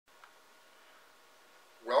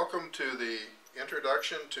Welcome to the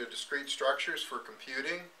Introduction to Discrete Structures for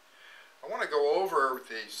Computing. I want to go over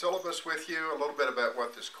the syllabus with you, a little bit about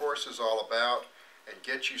what this course is all about, and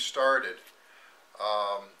get you started.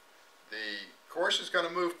 The course is going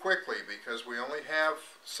to move quickly because we only have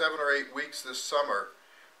 7 or 8 weeks this summer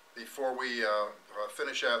before we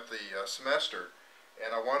finish out the semester.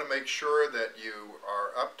 And I want to make sure that you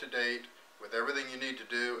are up to date with everything you need to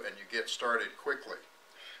do and you get started quickly.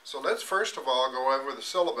 So let's first of all go over the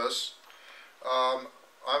syllabus. I'm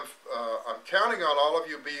counting on all of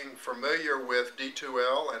you being familiar with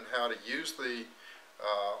D2L and how to use the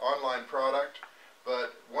online product.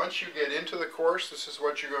 But once you get into the course, this is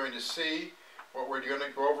what you're going to see. What we're going to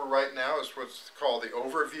go over right now is what's called the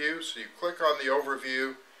overview. So you click on the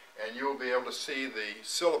overview and you'll be able to see the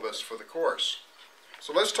syllabus for the course.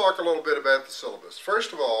 So let's talk a little bit about the syllabus.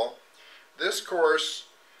 First of all, this course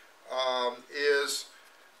is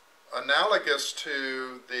analogous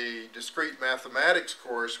to the discrete mathematics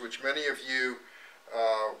course, which many of you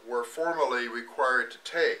were formerly required to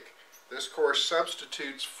take. This course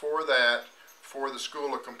substitutes for that for the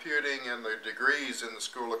School of Computing and the degrees in the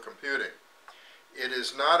School of Computing. It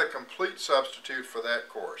is not a complete substitute for that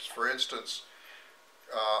course. For instance,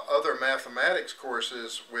 other mathematics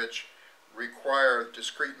courses which require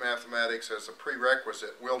discrete mathematics as a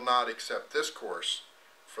prerequisite will not accept this course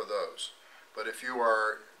for those. But if you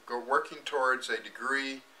are working towards a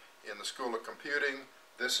degree in the School of Computing,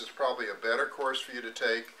 this is probably a better course for you to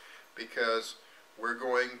take because we're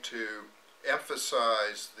going to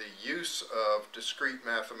emphasize the use of discrete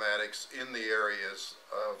mathematics in the areas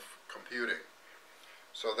of computing.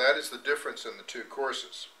 So that is the difference in the two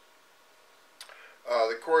courses.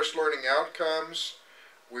 The course learning outcomes,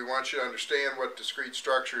 we want you to understand what discrete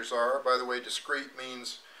structures are. By the way, discrete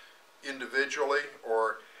means individually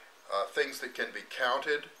or things that can be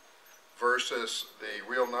counted, versus the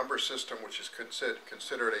real number system, which is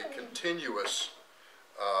considered a continuous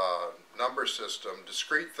number system.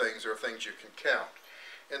 Discrete things are things you can count.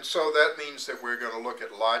 And so that means that we're going to look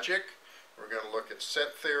at logic, we're going to look at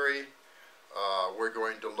set theory, we're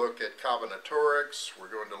going to look at combinatorics,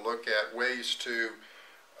 we're going to look at ways to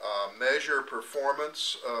measure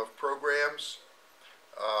performance of programs.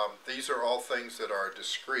 These are all things that are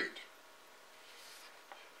discrete.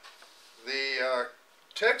 The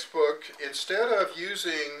textbook, instead of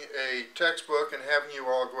using a textbook and having you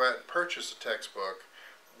all go out and purchase a textbook,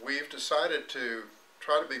 we've decided to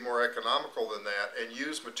try to be more economical than that and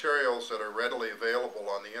use materials that are readily available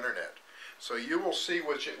on the internet. So you will see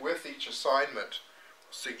with each assignment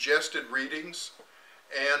suggested readings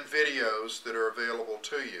and videos that are available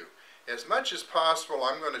to you. As much as possible,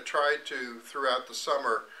 I'm going to try to, throughout the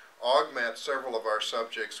summer, augment several of our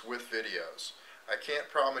subjects with videos. I can't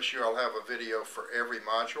promise you I'll have a video for every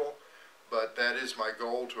module, but that is my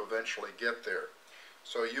goal to eventually get there.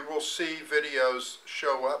 So you will see videos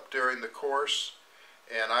show up during the course,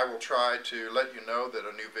 and I will try to let you know that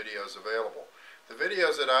a new video is available. The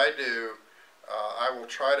videos that I do, I will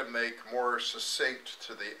try to make more succinct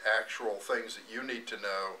to the actual things that you need to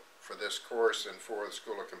know for this course and for the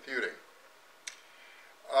School of Computing.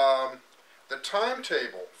 The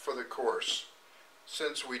timetable for the course.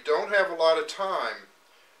 Since we don't have a lot of time,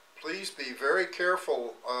 please be very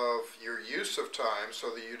careful of your use of time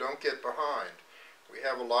so that you don't get behind. We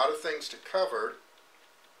have a lot of things to cover,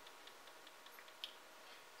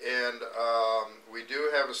 and we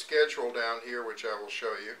do have a schedule down here which I will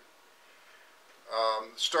show you.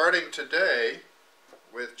 Starting today,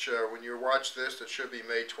 which when you watch this, it should be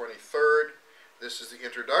May 23rd. This is the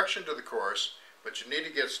introduction to the course, but you need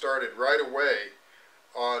to get started right away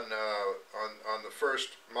on the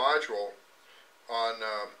first module on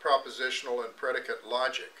propositional and predicate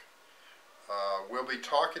logic. We'll be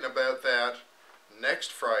talking about that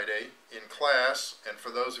next Friday in class, and for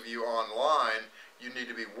those of you online, you need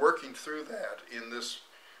to be working through that in this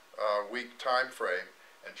week time frame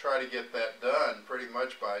and try to get that done pretty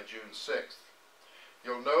much by June 6th.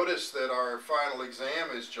 You'll notice that our final exam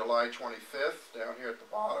is July 25th down here at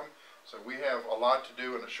the bottom, so we have a lot to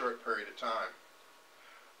do in a short period of time.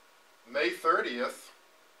 May 30th,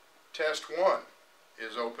 Test 1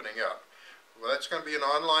 is opening up. Well, that's going to be an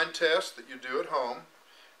online test that you do at home.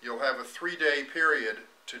 You'll have a 3-day period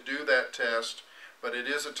to do that test, but it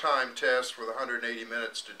is a timed test with 180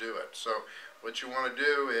 minutes to do it. So what you want to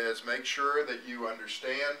do is make sure that you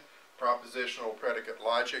understand propositional predicate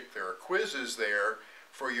logic. There are quizzes there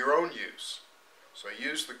for your own use. So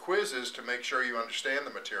use the quizzes to make sure you understand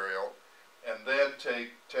the material, and then take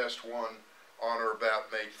Test 1 on or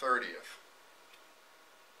about May 30th.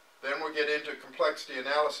 Then we'll get into complexity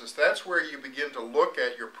analysis. That's where you begin to look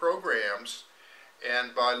at your programs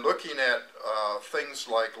And by looking at things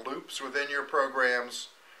like loops within your programs,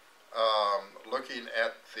 looking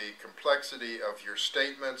at the complexity of your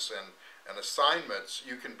statements and assignments,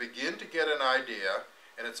 you can begin to get an idea,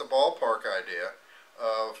 and it's a ballpark idea,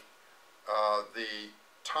 of the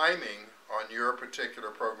timing on your particular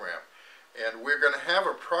program. And we're going to have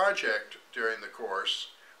a project during the course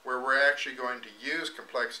where we're actually going to use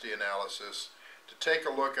complexity analysis to take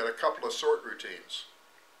a look at a couple of sort routines.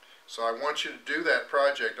 So I want you to do that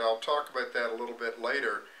project. I'll talk about that a little bit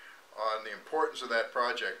later on the importance of that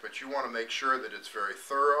project, but you want to make sure that it's very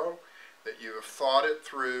thorough, that you have thought it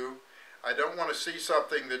through. I don't want to see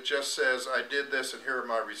something that just says, I did this and here are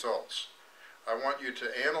my results. I want you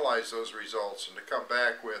to analyze those results and to come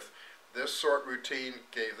back with, this sort routine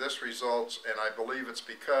gave this results, and I believe it's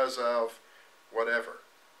because of whatever,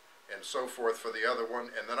 and so forth for the other one.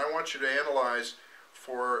 And then I want you to analyze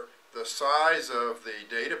for the size of the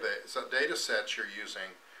database, data sets you're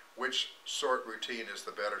using, which sort routine is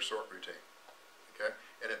the better sort routine. Okay?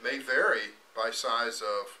 And it may vary by size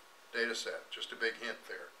of data set. Just a big hint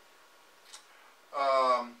there.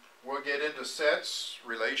 We'll get into sets,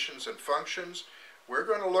 relations, and functions. We're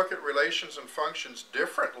going to look at relations and functions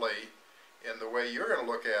differently in the way you're going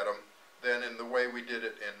to look at them than in the way we did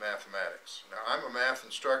it in mathematics. Now, I'm a math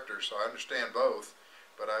instructor, so I understand both,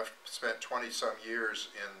 but I've spent 20-some years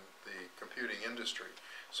in the computing industry.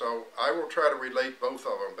 So I will try to relate both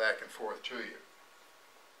of them back and forth to you.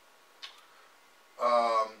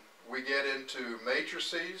 We get into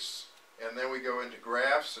matrices, and then we go into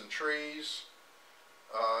graphs and trees,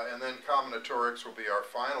 and then combinatorics will be our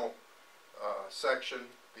final section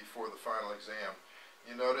before the final exam.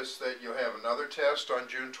 You notice that you'll have another test on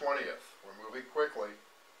June 20th. We're moving quickly.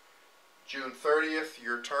 June 30th,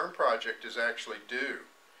 your term project is actually due.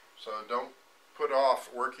 So don't put off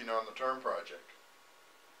working on the term project.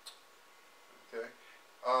 Okay.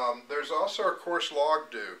 There's also a course log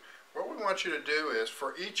due. What we want you to do is,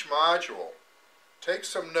 for each module, take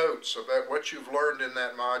some notes about what you've learned in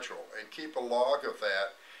that module and keep a log of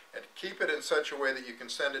that, and keep it in such a way that you can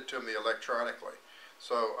send it to me electronically.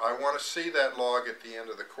 So I want to see that log at the end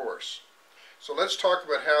of the course. So let's talk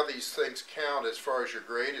about how these things count as far as your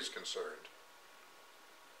grade is concerned.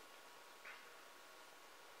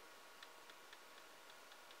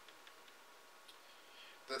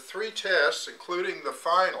 The three tests, including the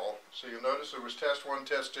final, so you'll notice there was test 1,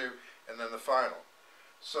 test 2, and then the final.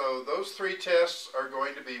 So those three tests are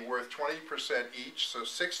going to be worth 20% each, so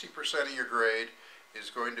 60% of your grade is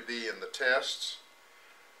going to be in the tests.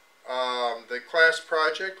 The class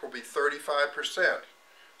project will be 35%.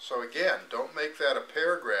 So again, don't make that a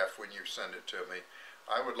paragraph when you send it to me.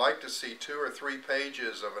 I would like to see 2 or 3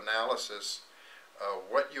 pages of analysis of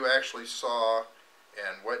what you actually saw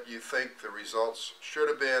and what you think the results should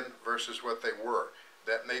have been versus what they were.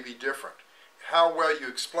 That may be different. How well you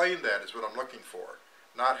explain that is what I'm looking for,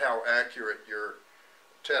 not how accurate your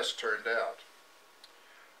test turned out.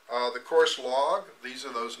 The course log, these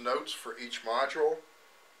are those notes for each module.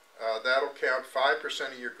 That'll count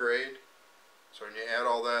 5% of your grade. So when you add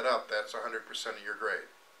all that up, that's 100% of your grade.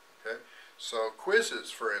 Okay? So quizzes,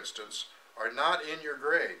 for instance, are not in your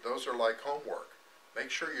grade. Those are like homework. Make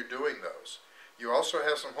sure you're doing those. You also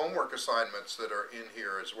have some homework assignments that are in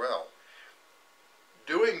here as well.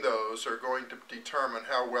 Doing those are going to determine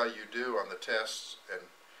how well you do on the tests and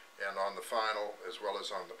on the final, as well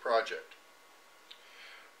as on the project.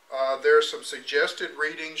 There are some suggested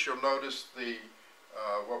readings. You'll notice the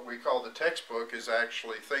what we call the textbook is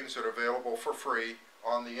actually things that are available for free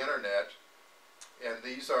on the internet, and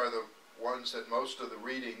these are the ones that most of the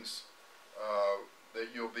readings that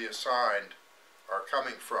you'll be assigned are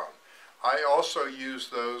coming from. I also use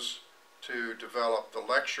those to develop the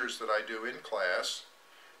lectures that I do in class,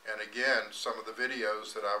 and again, some of the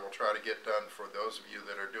videos that I will try to get done for those of you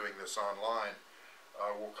that are doing this online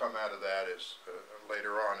will come out of that as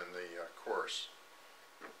later on in the course.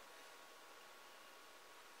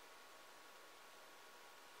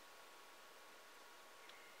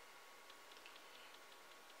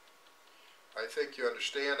 I think you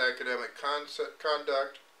understand academic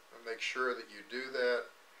conduct, and make sure that you do that.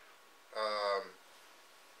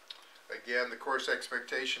 Again, the course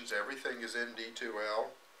expectations, everything is in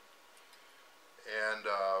D2L, and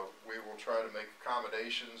we will try to make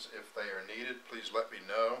accommodations if they are needed. Please let me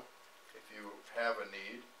know if you have a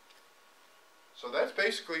need. So that's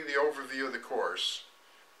basically the overview of the course.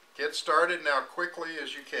 Get started now quickly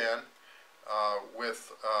as you can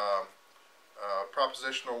with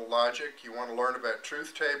propositional logic. You want to learn about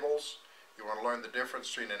truth tables. You want to learn the difference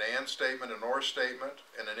between an and statement, an or statement,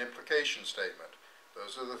 and an implication statement.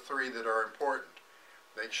 Those are the three that are important.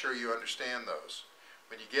 Make sure you understand those.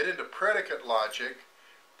 When you get into predicate logic,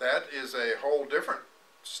 that is a whole different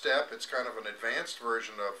step. It's kind of an advanced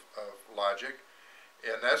version of logic,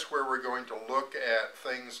 and that's where we're going to look at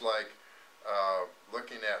things like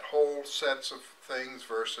looking at whole sets of things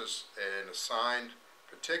versus an assigned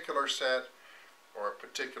particular set or a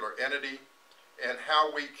particular entity, and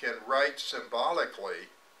how we can write symbolically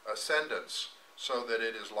a sentence so that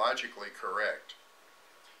it is logically correct.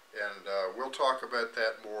 And we'll talk about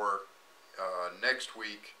that more next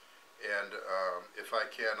week, and if I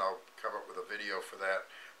can, I'll come up with a video for that.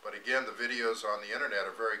 But again, the videos on the internet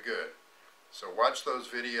are very good. So watch those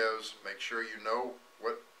videos, make sure you know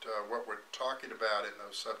what we're talking about in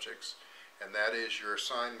those subjects, and that is your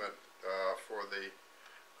assignment for the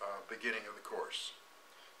beginning of the course.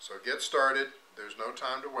 So get started, there's no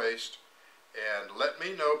time to waste, and let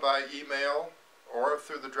me know by email or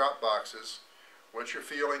through the drop boxes what your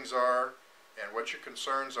feelings are and what your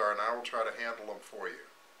concerns are, and I will try to handle them for you.